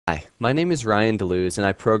Hi, my name is Ryan Deleuze and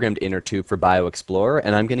I programmed InnerTube for BioExplorer,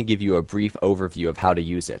 and I'm going to give you a brief overview of how to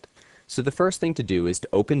use it. So the first thing to do is to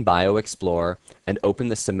open BioExplorer and open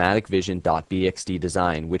the Somatic Vision.bxt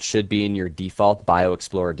design, which should be in your default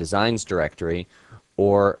BioExplorer designs directory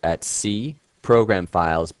or at C, Program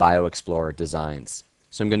Files, BioExplorer Designs.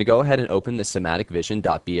 So I'm going to go ahead and open the Somatic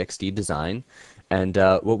Vision.bxt design, and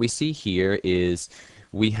what we see here is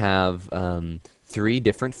we have three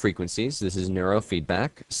different frequencies. This is neurofeedback.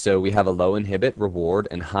 So we have a low inhibit, reward,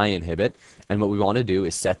 and high inhibit. And what we want to do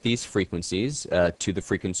is set these frequencies to the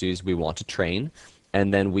frequencies we want to train.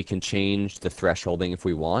 And then we can change the thresholding if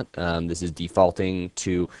we want. This is defaulting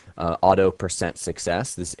to auto percent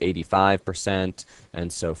success. This is 85%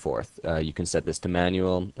 and so forth. You can set this to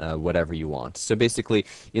manual, whatever you want. So basically,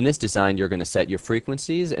 in this design, you're going to set your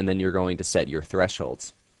frequencies and then you're going to set your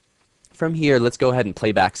thresholds. From here, let's go ahead and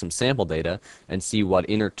play back some sample data and see what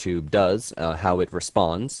InnerTube does, how it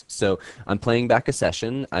responds. So I'm playing back a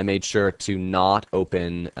session. I made sure to not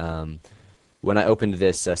open, when I opened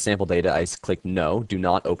this sample data, I clicked no, do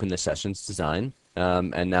not open the session's design.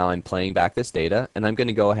 And now I'm playing back this data, and I'm going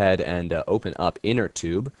to go ahead and open up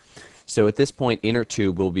InnerTube. So at this point,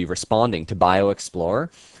 InnerTube will be responding to BioExplorer.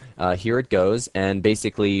 Here it goes, and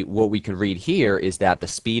basically what we can read here is that the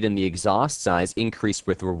speed and the exhaust size increased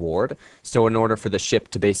with reward. So in order for the ship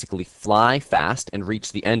to basically fly fast and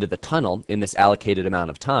reach the end of the tunnel in this allocated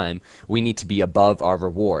amount of time, we need to be above our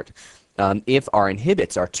reward. If our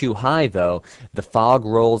inhibits are too high, though, the fog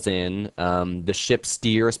rolls in, the ship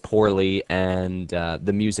steers poorly, and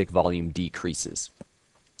the music volume decreases.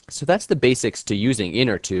 So that's the basics to using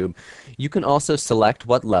InnerTube. You can also select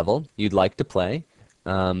what level you'd like to play.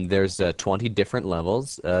 There's 20 different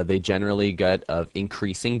levels. They generally get of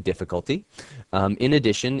increasing difficulty. In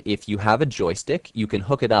addition, if you have a joystick, you can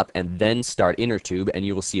hook it up and then start InnerTube, and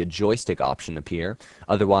you will see a joystick option appear.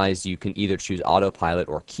 Otherwise, you can either choose autopilot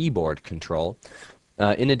or keyboard control.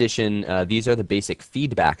 In addition, these are the basic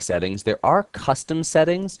feedback settings. There are custom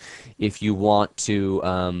settings if you want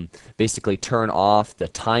to basically turn off the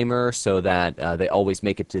timer so that they always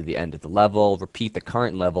make it to the end of the level, repeat the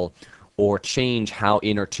current level, or change how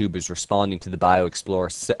InnerTube is responding to the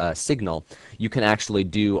BioExplorer signal. You can actually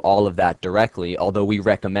do all of that directly, although we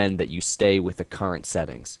recommend that you stay with the current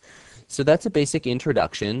settings. So that's a basic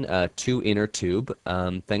introduction to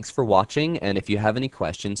InnerTube. Thanks for watching, and if you have any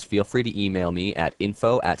questions, feel free to email me at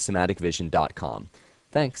info@somaticvision.com.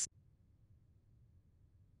 Thanks.